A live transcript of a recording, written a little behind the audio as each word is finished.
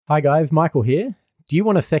Hi guys, Michael here. Do you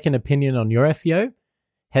want a second opinion on your SEO?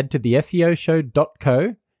 Head to the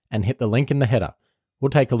SEOshow.co and hit the link in the header. We'll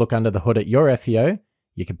take a look under the hood at your SEO,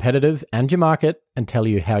 your competitors, and your market and tell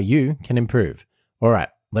you how you can improve. All right,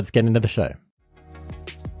 let's get into the show.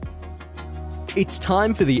 It's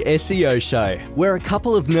time for the SEO Show, where a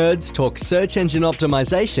couple of nerds talk search engine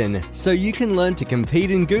optimization so you can learn to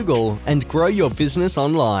compete in Google and grow your business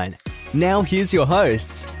online. Now here's your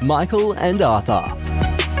hosts, Michael and Arthur.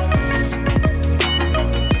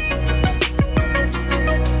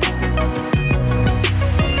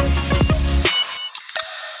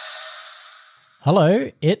 Hello,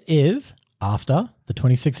 it is after the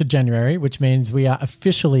 26th of January, which means we are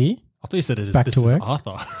officially I thought you said it is back this to work. is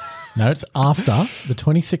Arthur. No, it's after the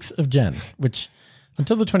 26th of Jan, which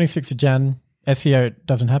until the 26th of Jan, SEO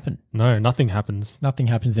doesn't happen. No, nothing happens. Nothing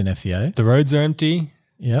happens in SEO. The roads are empty.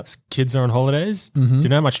 Yep. Kids are on holidays. Do you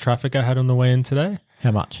know how much traffic I had on the way in today?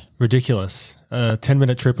 How much? Ridiculous. A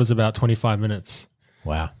 10-minute trip was about 25 minutes.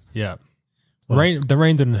 Wow. Yeah. Well- The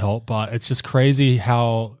rain didn't help, but it's just crazy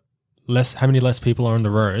how many less people are on the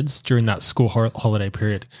roads during that school holiday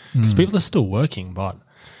period. Because people are still working, but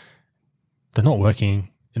they're not working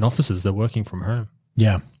in offices. They're working from home.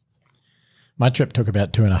 Yeah. My trip took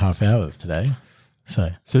about 2.5 hours today. So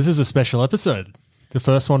So this is a special episode. The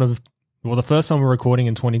first one we're recording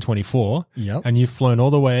in 2024. Yep. And you've flown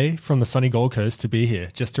all the way from the sunny Gold Coast to be here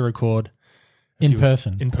just to record in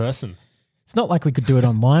person. In person. It's not like we could do it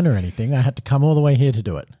online or anything. I had to come all the way here to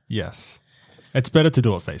do it. Yes. It's better to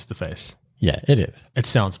do it face to face. Yeah, it is. It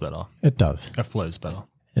sounds better. It does. It flows better.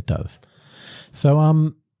 It does.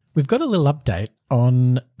 So we've got a little update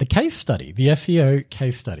on the case study, the SEO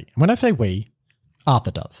case study. And when I say we,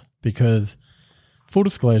 Arthur does, because full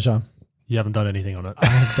disclosure, You haven't done anything on it. I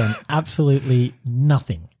have done absolutely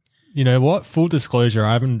nothing. You know what? Full disclosure,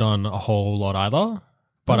 I haven't done a whole lot either,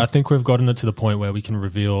 but I think we've gotten it to the point where we can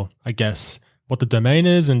reveal, I guess, what the domain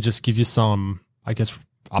is and just give you some, I guess,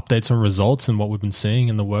 updates on results and what we've been seeing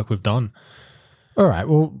and the work we've done. All right.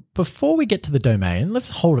 Well, before we get to the domain, let's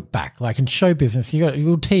hold it back. Like in show business,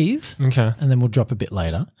 we'll tease Okay. and then we'll drop a bit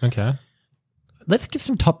later. Okay. Let's give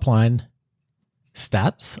some top line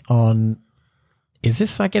stats on, is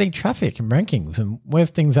this site getting traffic and rankings and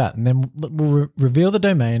where's things at? And then we'll reveal the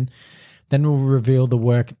domain. Then we'll reveal the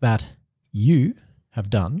work that you have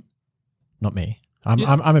done, not me.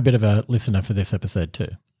 I'm a bit of a listener for this episode too.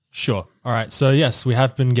 Sure. All right. So yes, we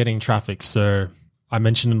have been getting traffic. So I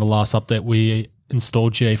mentioned in the last update, we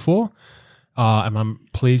installed GA4 and I'm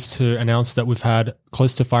pleased to announce that we've had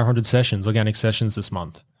close to 500 sessions, organic sessions this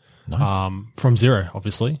month. Nice. From zero,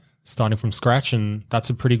 obviously, starting from scratch. And that's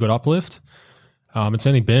a pretty good uplift. It's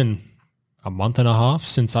only been a month and a half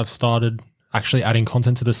since I've started actually adding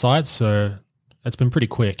content to the site. So it's been pretty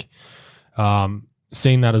quick.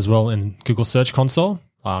 Seeing that as well in Google Search Console,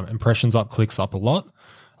 impressions up, clicks up a lot.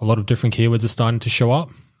 A lot of different keywords are starting to show up.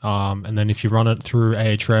 And then if you run it through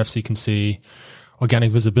Ahrefs, you can see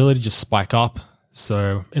organic visibility just spike up.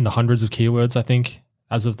 So in the hundreds of keywords, I think,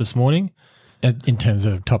 as of this morning. In terms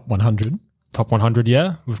of top 100? Top 100,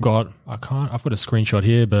 yeah. I've got a screenshot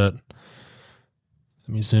here, but let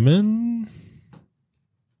me zoom in.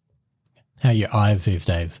 How are your eyes these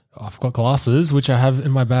days? I've got glasses, which I have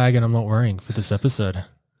in my bag and I'm not wearing for this episode.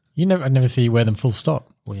 I never see you wear them full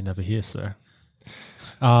stop. Well, you're never here, sir.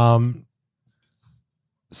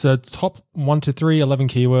 So top 1 to 3, 11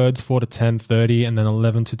 keywords, 4 to 10, 30, and then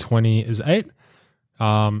 11 to 20 is 8.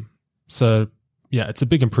 So yeah, it's a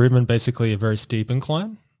big improvement, basically a very steep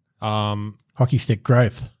incline. Hockey stick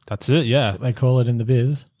growth. That's it, yeah. That's what they call it in the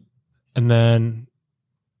biz. And then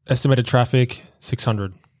estimated traffic,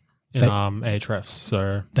 600 in Ahrefs.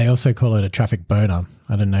 So They also call it a traffic boner.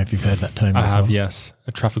 I don't know if you've heard that term before. I have, yes,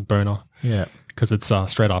 a traffic burner. Yeah. Because it's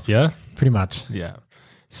straight up, yeah? Pretty much. Yeah.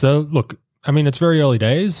 So look, I mean, it's very early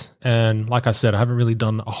days. And like I said, I haven't really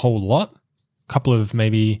done a whole lot. A couple of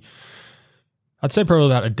maybe, I'd say probably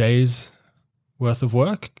about a day's worth of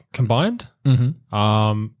work combined.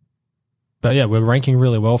 Mm-hmm. But yeah, we're ranking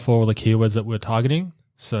really well for all the keywords that we're targeting.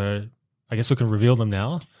 So I guess we can reveal them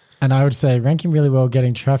now. And I would say ranking really well,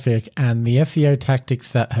 getting traffic, and the SEO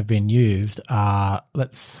tactics that have been used are,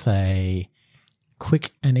 let's say,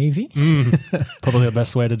 quick and easy. Probably the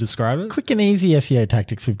best way to describe it. Quick and easy SEO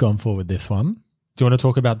tactics we've gone for with this one. Do you want to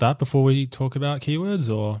talk about that before we talk about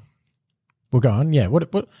keywords, or? We'll go on. Yeah.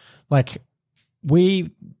 What like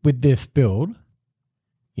we, with this build,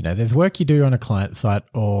 there's work you do on a client site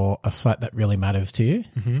or a site that really matters to you.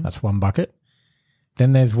 Mm-hmm. That's one bucket.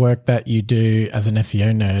 Then there's work that you do as an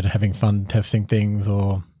SEO nerd, having fun testing things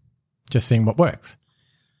or just seeing what works.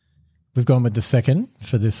 We've gone with the second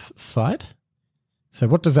for this site. So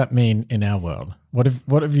what does that mean in our world? What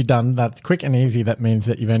have you done that's quick and easy that means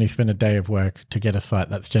that you've only spent a day of work to get a site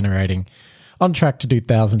that's generating on track to do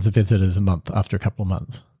thousands of visitors a month after a couple of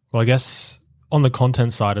months? Well, I guess on the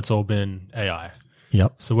content side, it's all been AI.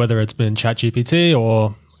 Yep. So whether it's been ChatGPT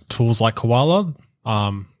or tools like Koala,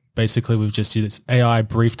 basically we've just used AI,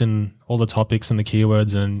 briefed in all the topics and the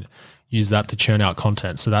keywords and used that to churn out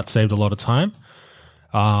content. So that saved a lot of time.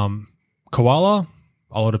 Koala,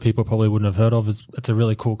 a lot of people probably wouldn't have heard of. It's a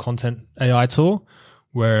really cool content AI tool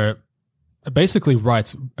where it basically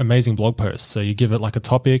writes amazing blog posts. So you give it like a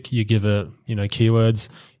topic, you give it, keywords.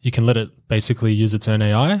 You can let it basically use its own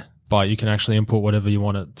AI, but you can actually input whatever you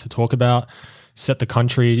want it to talk about, set the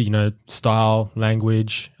country, style,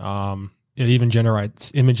 language. It even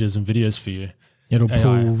generates images and videos for you. It'll AI.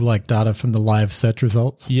 pull like data from the live search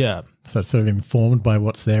results. Yeah. So it's sort of informed by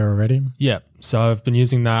what's there already. Yeah. So I've been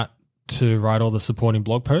using that to write all the supporting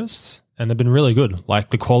blog posts, and they've been really good. Like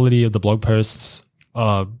the quality of the blog posts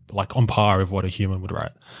are like on par with what a human would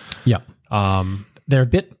write. Yeah. They're a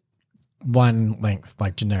bit one length,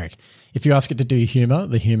 like generic. If you ask it to do humor,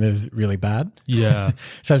 the humor is really bad. Yeah.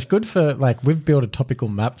 So it's good for we've built a topical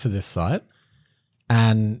map for this site,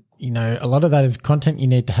 and a lot of that is content you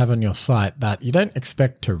need to have on your site that you don't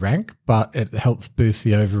expect to rank, but it helps boost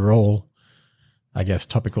the overall, I guess,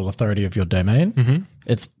 topical authority of your domain. Mm-hmm.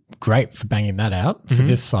 It's great for banging that out for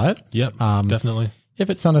this site. Yep, definitely. If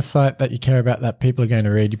it's on a site that you care about that people are going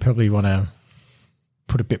to read, you probably want to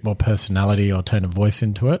put a bit more personality or tone of voice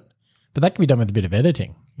into it. But that can be done with a bit of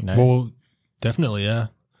editing, Well, definitely, yeah.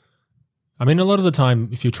 I mean, a lot of the time,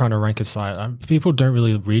 if you're trying to rank a site, people don't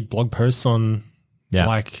really read blog posts on,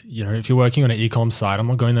 if you're working on an e-com site, I'm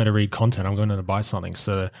not going there to read content. I'm going there to buy something.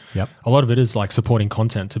 So a lot of it is like supporting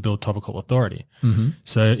content to build topical authority. Mm-hmm.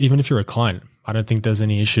 So even if you're a client, I don't think there's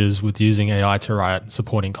any issues with using AI to write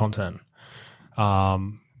supporting content.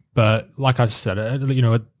 But like I said,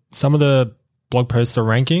 some of the blog posts are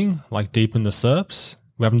ranking like deep in the SERPs.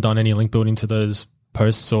 We haven't done any link building to those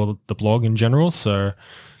posts or the blog in general. So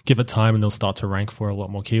give it time and they'll start to rank for a lot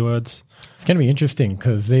more keywords. It's going to be interesting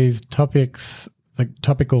because these topics, the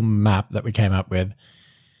topical map that we came up with,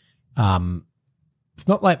 it's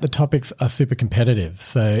not like the topics are super competitive.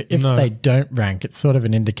 So if they don't rank, it's sort of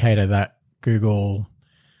an indicator that Google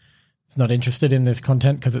is not interested in this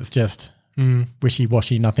content because it's just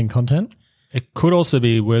wishy-washy, nothing content. It could also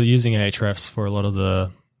be we're using Ahrefs for a lot of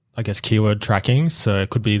the, I guess, keyword tracking. So it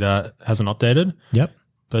could be that it hasn't updated. Yep.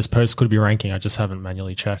 Those posts could be ranking. I just haven't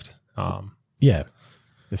manually checked. Yeah,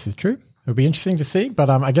 this is true. It'll be interesting to see. But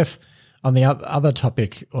I guess on the other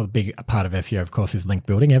topic, or the big part of SEO, of course, is link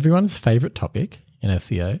building. Everyone's favorite topic in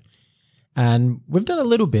SEO. And we've done a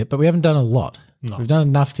little bit, but we haven't done a lot. No. We've done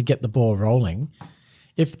enough to get the ball rolling.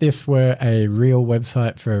 If this were a real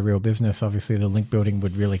website for a real business, obviously the link building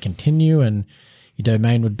would really continue and your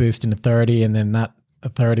domain would boost in authority, and then that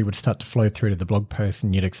authority would start to flow through to the blog post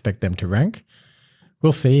and you'd expect them to rank.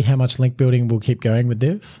 We'll see how much link building we'll keep going with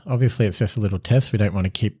this. Obviously, it's just a little test. We don't want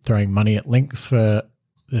to keep throwing money at links for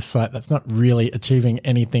this site that's not really achieving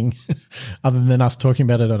anything other than us talking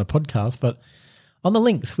about it on a podcast. But on the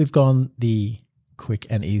links, we've gone the quick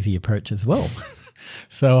and easy approach as well.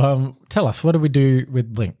 So tell us, what do we do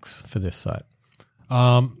with links for this site?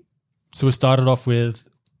 So we started off with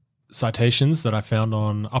citations that I found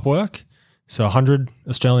on Upwork. So 100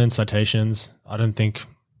 Australian citations. I don't think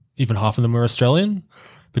even half of them were Australian,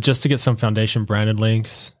 but just to get some foundation branded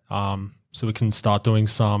links, so we can start doing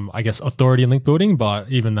some, I guess, authority link building, but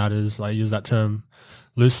even that is, I use that term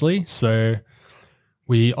loosely. So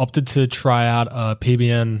we opted to try out a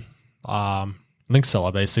PBN link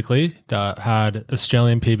seller, basically, that had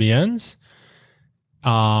Australian PBNs.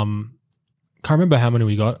 Can't remember how many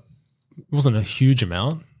we got. It wasn't a huge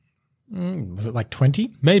amount. Was it like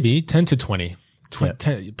 20? Maybe 10 to 20. 10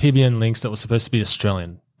 PBN links that were supposed to be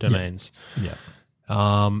Australian domains. Yeah.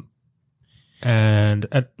 And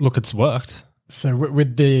look, it's worked. So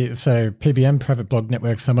with so PBN, Private Blog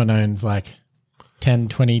Network, someone owns like 10,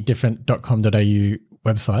 20 different .com.au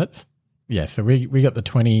websites. Yeah, so we got the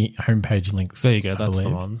 20 homepage links. There you go. That's the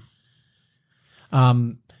one.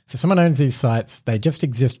 So someone owns these sites. They just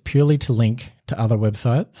exist purely to link to other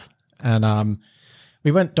websites. And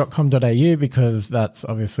we went .com.au because that's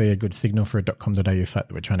obviously a good signal for a .com.au site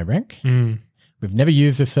that we're trying to rank. We've never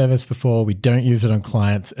used this service before. We don't use it on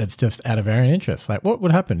clients. It's just out of our own interest. Like, what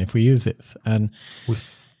would happen if we use this? And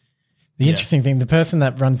the interesting thing, the person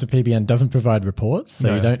that runs the PBN doesn't provide reports,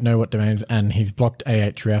 so you don't know what domains, and he's blocked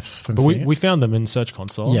Ahrefs from seeing it. We found them in Search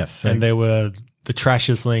Console. Yes. So and they were the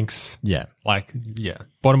trashiest links. Yeah.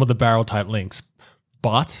 Bottom of the barrel type links.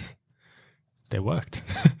 But they worked.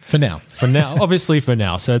 For now. For now, obviously for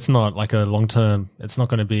now. So it's not like a long-term, it's not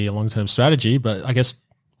going to be a long-term strategy, but I guess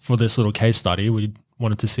for this little case study, we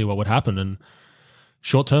wanted to see what would happen, and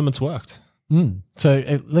short-term it's worked.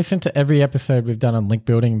 So listen to every episode we've done on link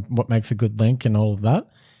building, what makes a good link and all of that.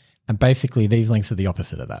 And basically these links are the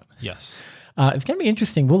opposite of that. Yes. It's going to be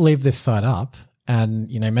interesting. We'll leave this site up and,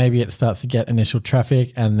 maybe it starts to get initial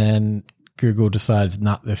traffic and then Google decides,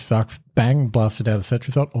 nah, this sucks, bang, blast it out of the search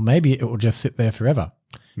result. Or maybe it will just sit there forever.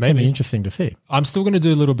 It's going to be interesting to see. I'm still going to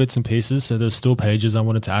do little bits and pieces. So there's still pages I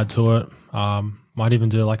wanted to add to it. Might even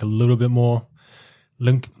do like a little bit more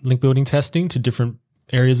link building testing to different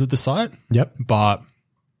areas of the site. Yep. But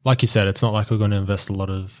like you said, it's not like we're going to invest a lot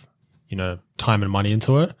of, time and money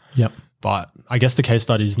into it. Yep. But I guess the case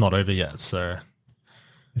study is not over yet. So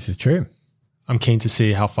this is true. I'm keen to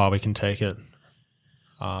see how far we can take it.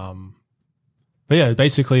 But yeah,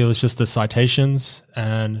 basically it was just the citations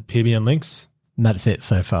and PBN links. And that's it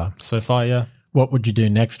so far. So far, yeah. What would you do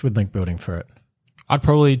next with link building for it? I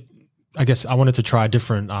guess I wanted to try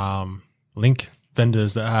different link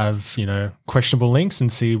vendors that have, questionable links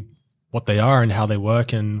and see what they are and how they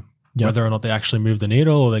work and whether or not they actually move the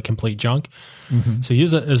needle or they're complete junk. Mm-hmm. So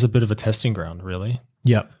use it as a bit of a testing ground, really.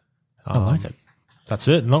 Yep. I like it. That's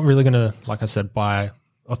it. Not really going to, like I said, buy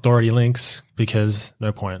authority links because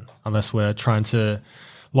no point unless we're trying to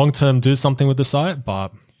long-term do something with the site.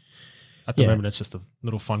 But at the moment, it's just a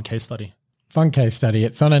little fun case study. Fun case study.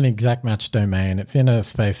 It's on an exact match domain. It's in a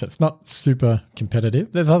space that's not super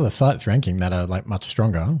competitive. There's other sites ranking that are like much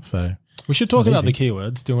stronger. So we should talk about the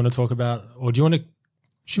keywords. Do you want to talk about, or do you want to?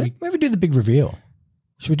 Maybe do the big reveal.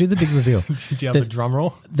 Should we do the big reveal? Do you have the drum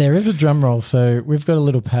roll? There is a drum roll. So we've got a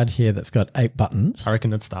little pad here that's got 8 buttons. I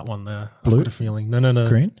reckon it's that one there. Blue? I've got a feeling. No.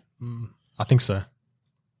 Green? I think so.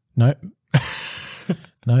 Nope.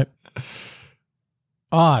 Nope.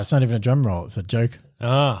 It's not even a drum roll. It's a joke.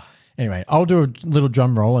 Anyway, I'll do a little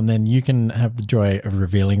drum roll and then you can have the joy of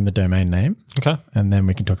revealing the domain name. Okay. And then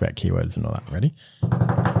we can talk about keywords and all that. Ready?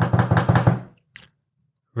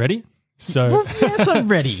 Ready? So yes, I'm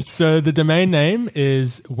ready. So the domain name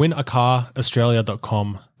is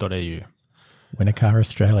winacaraustralia.com.au.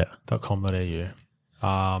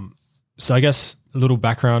 Winacaraustralia.com.au. So I guess a little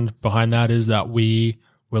background behind that is that we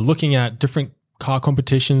were looking at different car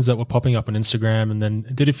competitions that were popping up on Instagram and then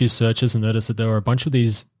did a few searches and noticed that there were a bunch of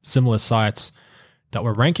these similar sites that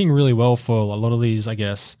were ranking really well for a lot of these, I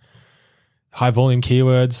guess, high volume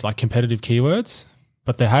keywords, like competitive keywords,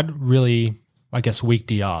 but they had really, I guess, weak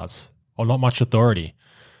DRs or not much authority.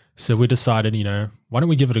 So we decided, why don't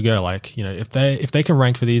we give it a go? Like, if they can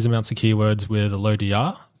rank for these amounts of keywords with a low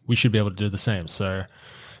DR, we should be able to do the same. So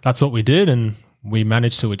that's what we did. And we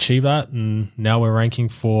managed to achieve that. And now we're ranking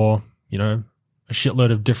for, a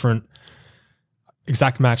shitload of different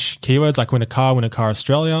exact match keywords like win a car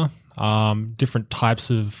Australia, different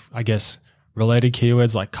types of, I guess, related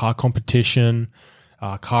keywords like car competition,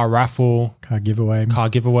 car raffle, car giveaway.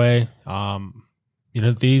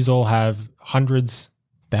 These all have hundreds,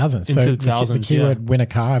 thousands. Into So thousands, the keyword win a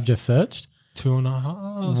car I've just searched.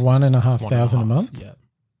 1,500 a month. Yeah.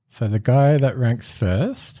 So the guy that ranks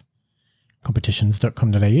first,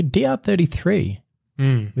 competitions.com.au, DR33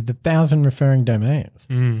 with 1,000 referring domains.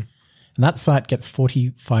 And that site gets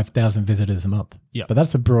 45,000 visitors a month. Yeah. But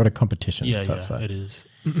that's a broader competition type site. It is.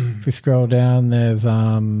 If we scroll down, there's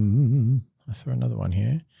I saw another one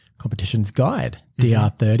here. Competitions Guide,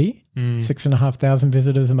 DR30, 6,500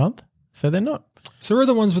 visitors a month. So they're not. So we're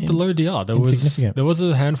the ones with the low DR. There was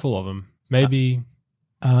a handful of them. Maybe.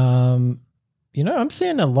 I'm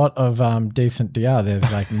seeing a lot of decent DR.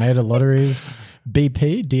 There's like Meta Lotteries,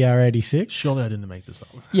 BP, DR86. Surely I didn't make this up.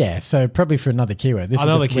 Yeah, so probably for another keyword. This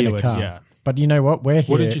another is just win a keyword, car. yeah. But you know what? We're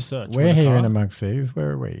here. What did you search? We're here in amongst these.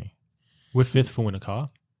 Where are we? We're 5th for win a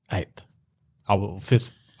car. 8th. Oh, well,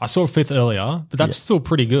 5th. I saw 5th earlier, but that's still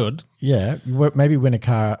pretty good. Yeah, maybe win a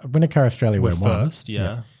car Australia we're one. first,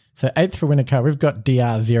 yeah. So 8th for win a car, we've got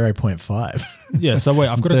DR 0.5. Yeah, so wait,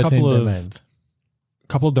 I've got a couple of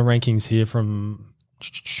the rankings here from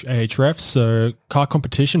Ahrefs. So car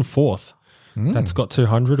competition 4th. That's got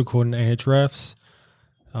 200 according to Ahrefs.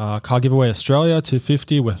 Car giveaway Australia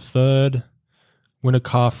 250, we're 3rd. Win a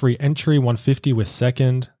car free entry 150, we're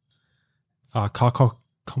 2nd. Car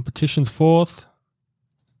competitions 4th.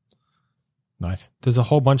 Nice. There's a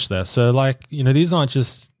whole bunch there. So these aren't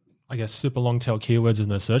just, I guess, super long tail keywords with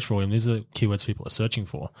no search volume. These are keywords people are searching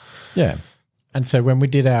for. Yeah. And so when we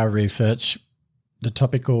did our research, the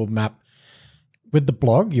topical map with the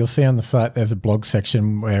blog, you'll see on the site there's a blog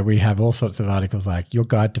section where we have all sorts of articles like your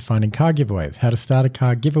guide to finding car giveaways, how to start a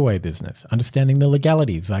car giveaway business, understanding the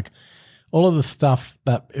legalities, like all of the stuff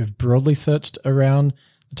that is broadly searched around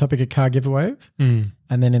the topic of car giveaways. And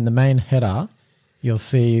then in the main header, you'll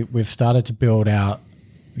see we've started to build out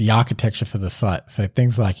the architecture for the site. So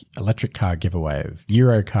things like electric car giveaways,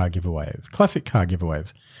 Euro car giveaways, classic car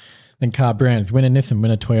giveaways, then car brands, win a Nissan,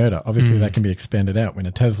 win a Toyota. Obviously that can be expanded out, win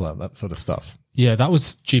a Tesla, that sort of stuff. Yeah, that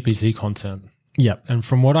was GPT content. Yep. And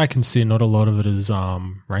from what I can see, not a lot of it is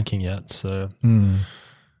ranking yet. So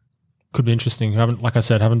could be interesting. Like I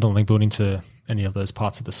said, haven't done link building to any of those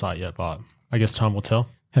parts of the site yet, but I guess time will tell.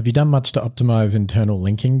 Have you done much to optimize internal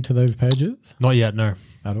linking to those pages? Not yet, no.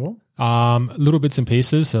 At all? Little bits and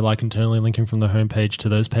pieces, so like internally linking from the homepage to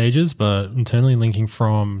those pages, but internally linking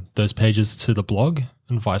from those pages to the blog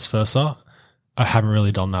and vice versa, I haven't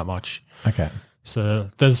really done that much. Okay. So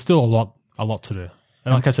there's still a lot to do.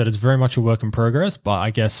 And like I said, it's very much a work in progress, but I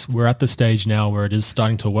guess we're at the stage now where it is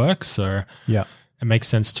starting to work, so yeah, it makes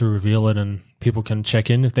sense to reveal it and people can check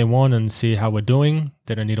in if they want and see how we're doing.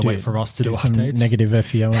 They don't need to wait for us to do some updates. Negative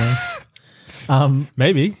SEO on it.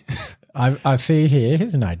 Maybe. I see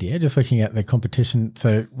here's an idea, just looking at the competition.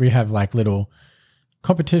 So we have like little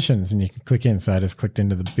competitions and you can click in. So I just clicked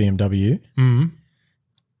into the BMW. Mm-hmm.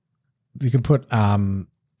 You can put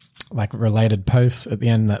like related posts at the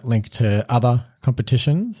end that link to other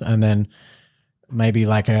competitions, and then maybe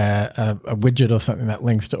like a widget or something that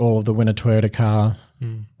links to all of the winner Toyota car,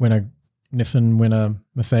 winner Nissan, winner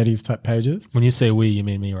Mercedes type pages. When you say we, you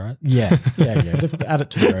mean me, right? Yeah. Just add it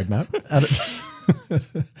to the roadmap.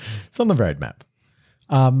 It's on the roadmap.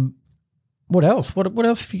 What else? What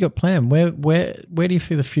else have you got planned? Where do you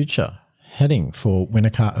see the future heading for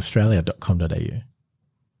winnercaraustralia.com.au?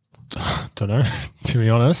 Don't know, to be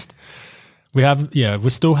honest. We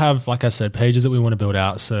still have, like I said, pages that we want to build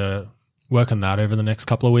out. So work on that over the next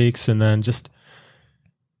couple of weeks and then just,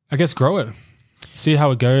 I guess, grow it. See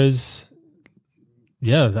how it goes.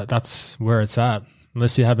 Yeah, that's where it's at.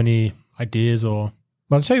 Unless you have any ideas or...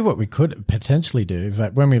 Well, I'll tell you what we could potentially do is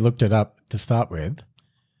that when we looked it up to start with,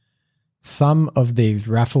 some of these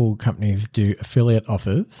raffle companies do affiliate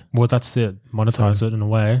offers. Well, that's it. Monetize it in a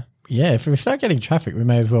way. Yeah, if we start getting traffic, we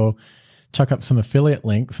may as well chuck up some affiliate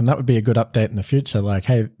links, and that would be a good update in the future. Like,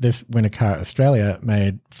 hey, this Winner Car Australia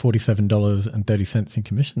made $47.30 in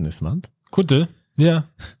commission this month. Could do. Yeah.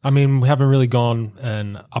 I mean, we haven't really gone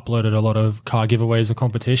and uploaded a lot of car giveaways or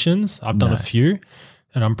competitions. I've done a few,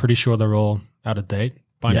 and I'm pretty sure they're all out of date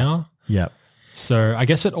by now. Yeah. So I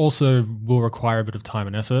guess it also will require a bit of time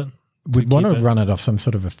and effort. We'd want to run it off some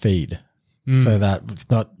sort of a feed so that it's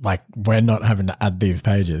not like we're not having to add these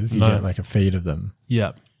pages. You get like a feed of them.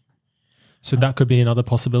 Yeah. So that could be another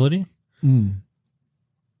possibility.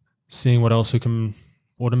 Seeing what else we can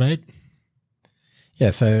automate. Yeah,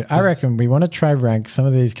 so I reckon we want to try rank some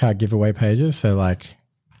of these car giveaway pages. So like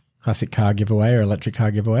classic car giveaway or electric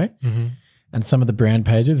car giveaway. And some of the brand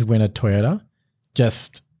pages, winner Toyota,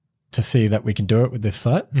 just to see that we can do it with this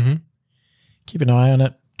site. Keep an eye on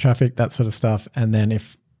it, traffic, that sort of stuff. And then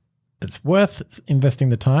if it's worth investing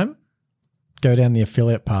the time, go down the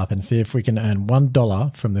affiliate path and see if we can earn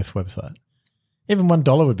 $1 from this website. Even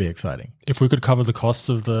 $1 would be exciting. If we could cover the costs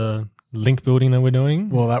of the link building that we're doing,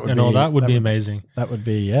 well, that would and be, all that would be amazing. That would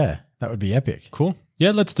be, that would be epic. Cool.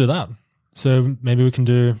 Yeah, let's do that. So maybe we can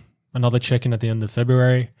do another check-in at the end of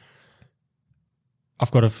February. I've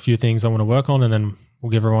got a few things I want to work on, and then we'll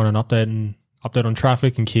give everyone an update on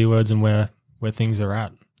traffic and keywords and where things are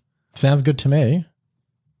at. Sounds good to me.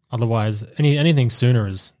 Otherwise, anything sooner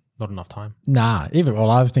is not enough time. Nah, I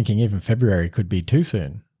was thinking even February could be too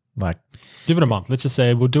soon. Like, give it a month. Let's just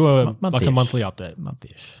say we'll do a monthly update.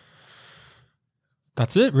 Month-ish.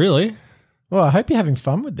 That's it, really. Well, I hope you're having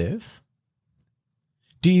fun with this.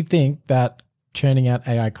 Do you think that churning out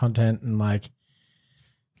AI content and like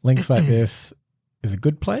links like this is a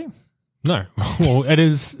good play? No. Well, it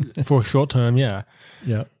is for short term, yeah.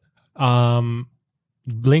 Yeah.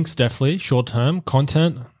 Links definitely, short term.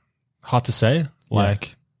 Content, hard to say.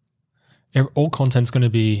 Like all content's going to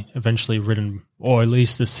be eventually written or at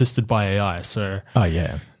least assisted by AI. So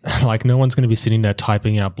like no one's going to be sitting there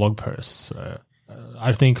typing out blog posts. So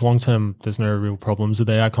I think long term there's no real problems with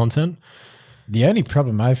AI content. The only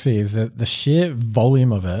problem I see is that the sheer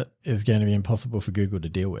volume of it is going to be impossible for Google to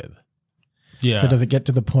deal with. Yeah. So does it get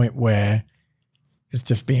to the point where it's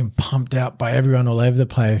just being pumped out by everyone all over the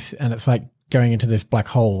place and it's like going into this black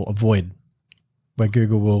hole, a void where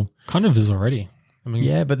Google will... Kind of is already. I mean,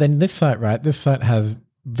 yeah, but then this site, right? This site has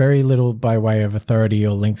very little by way of authority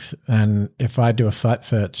or links. And if I do a site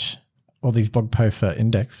search, all these blog posts are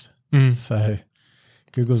indexed. So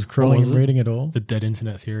Google's crawling and reading it all. The dead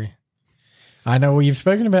internet theory. I know. Well, you've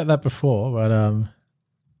spoken about that before, but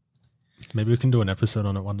Maybe we can do an episode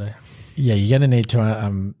on it one day. Yeah, you're going to need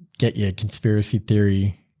to get your conspiracy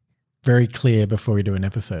theory very clear before we do an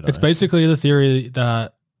episode on It's it. basically the theory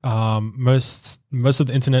that most of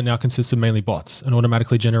the internet now consists of mainly bots and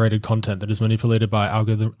automatically generated content that is manipulated by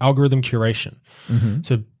algorithm curation. Mm-hmm.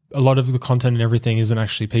 So a lot of the content and everything isn't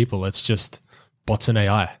actually people. It's just bots and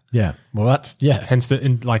AI. Yeah. Well, that's, yeah. Hence the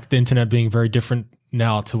internet being very different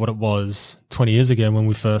now to what it was 20 years ago when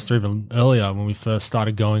we first, or even earlier when we first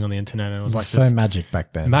started going on the internet. And it was like so this magic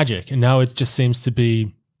back then. magic. And now it just seems to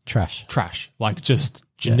be Trash. like just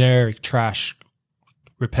generic trash,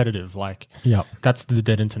 repetitive. Like Yep. that's the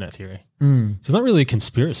dead internet theory. Mm. So it's not really a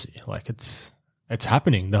conspiracy. Like it's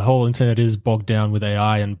happening. The whole internet is bogged down with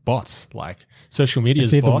AI and bots. Like social media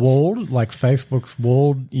It's is either bots. walled, like Facebook's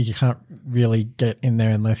walled. You can't really get in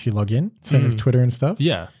there unless you log in. Same as Twitter and stuff.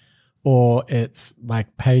 Yeah. Or it's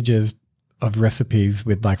like pages of recipes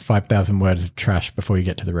with like 5,000 words of trash before you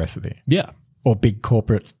get to the recipe. Yeah. Or big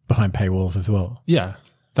corporates behind paywalls as well. Yeah.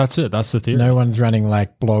 That's it. That's the theory. No one's running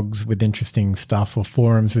like blogs with interesting stuff or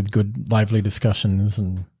forums with good, lively discussions.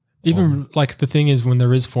 And Even like the thing is when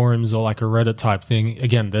there is forums or like a Reddit type thing,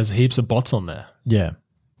 again, there's heaps of bots on there yeah.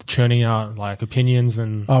 churning out like opinions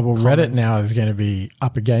and Oh, well, Reddit comments. now is going to be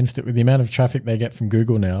up against it with the amount of traffic they get from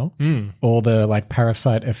Google now. All the like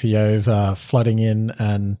parasite SEOs are flooding in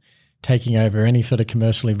and taking over any sort of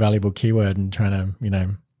commercially valuable keyword and trying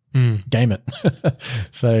to, game it.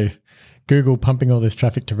 So Google pumping all this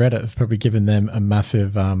traffic to Reddit has probably given them a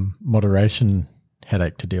massive moderation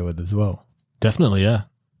headache to deal with as well. Definitely, yeah.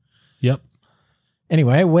 Yep.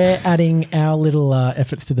 Anyway, we're adding our little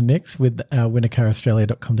efforts to the mix with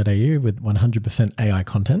winnercaraustralia.com.au with 100% AI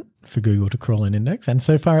content for Google to crawl and index. And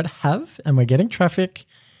so far it has, and we're getting traffic.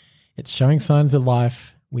 It's showing signs of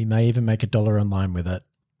life. We may even make $1 online with it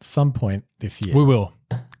some point this year. We will.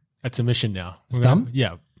 It's a mission now. It's done?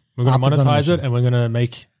 Yeah. We're going to Up is on a monetize mission. it and we're going to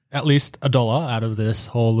make at least $1 out of this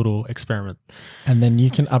whole little experiment. And then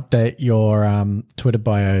you can update your Twitter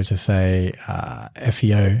bio to say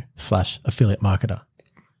SEO/affiliate marketer.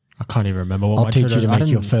 I can't even remember what I'll my teach Twitter, you to make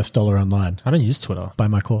your first $1 online. I don't use Twitter. Buy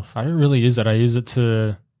my course. I don't really use that. I use it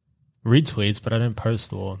to read tweets, but I don't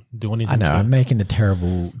post or do anything. I know, to I'm making a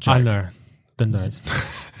terrible joke. I know. Then don't.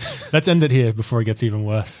 Let's end it here before it gets even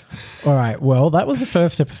worse. All right. Well, that was the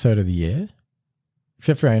first episode of the year,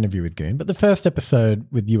 except for our interview with Goon. But the first episode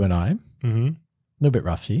with you and I, Mm-hmm. a little bit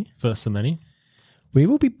rusty. First of many. We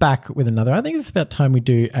will be back with another. I think it's about time we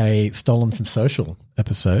do a Stolen from Social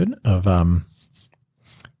episode of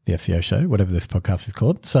the SEO show, whatever this podcast is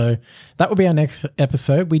called. So that will be our next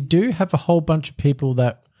episode. We do have a whole bunch of people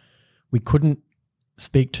that we couldn't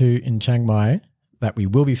speak to in Chiang Mai that we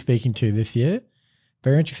will be speaking to this year.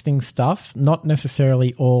 Very interesting stuff. Not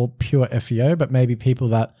necessarily all pure SEO, but maybe people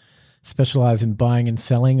that specialize in buying and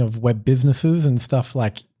selling of web businesses and stuff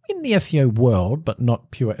like in the SEO world, but not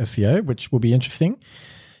pure SEO, which will be interesting,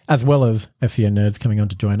 as well as SEO nerds coming on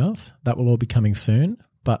to join us. That will all be coming soon.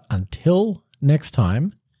 But until next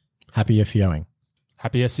time, happy SEOing.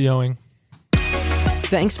 Happy SEOing.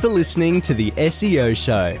 Thanks for listening to the SEO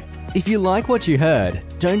show. If you like what you heard,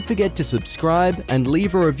 don't forget to subscribe and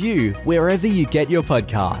leave a review wherever you get your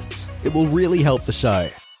podcasts. It will really help the show.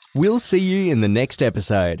 We'll see you in the next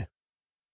episode.